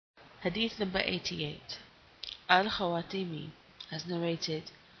Hadith number 88. Al-Khawatimi has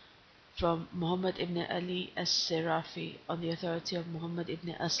narrated from Muhammad ibn Ali as-Sirafi on the authority of Muhammad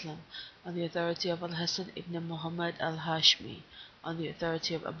ibn Aslam, on the authority of Al-Hasan ibn Muhammad al-Hashmi, on the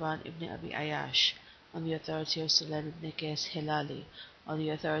authority of Aban ibn Abi Ayash, on the authority of Sulaym ibn Qays Hilali, on the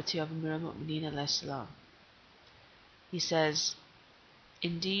authority of Amir al-Mu'mineen al-Islam. He says,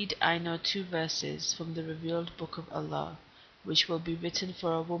 "Indeed, I know two verses from the revealed book of Allah, which will be written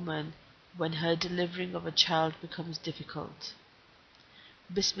for a woman when her delivering of a child becomes difficult.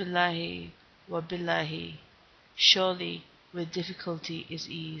 Bismillahi wa billahi, surely with difficulty is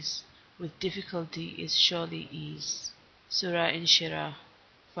ease, with difficulty is surely ease." Surah Inshirah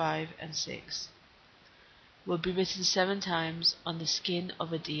 5 and 6. Will be written 7 times on the skin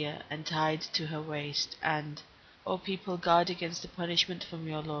of a deer and tied to her waist, and, O people, guard against the punishment from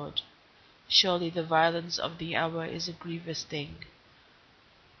your Lord. Surely the violence of the hour is a grievous thing.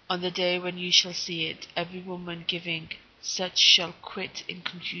 On the day when you shall see it, every woman giving such shall quit in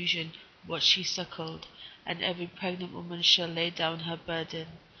confusion what she suckled, and every pregnant woman shall lay down her burden,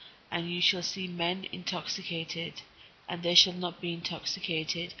 and you shall see men intoxicated, and they shall not be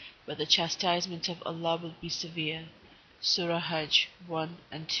intoxicated, but the chastisement of Allah will be severe. Surah Hajj 1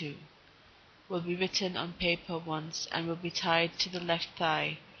 and 2. Will be written on paper once, and will be tied to the left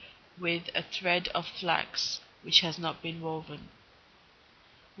thigh with a thread of flax which has not been woven.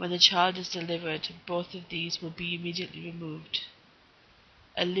 When the child is delivered, both of these will be immediately removed.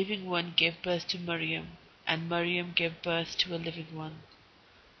 A living one gave birth to Maryam, and Maryam gave birth to a living one.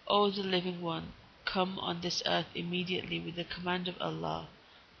 O the living one, come on this earth immediately with the command of Allah,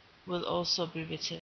 will also be written.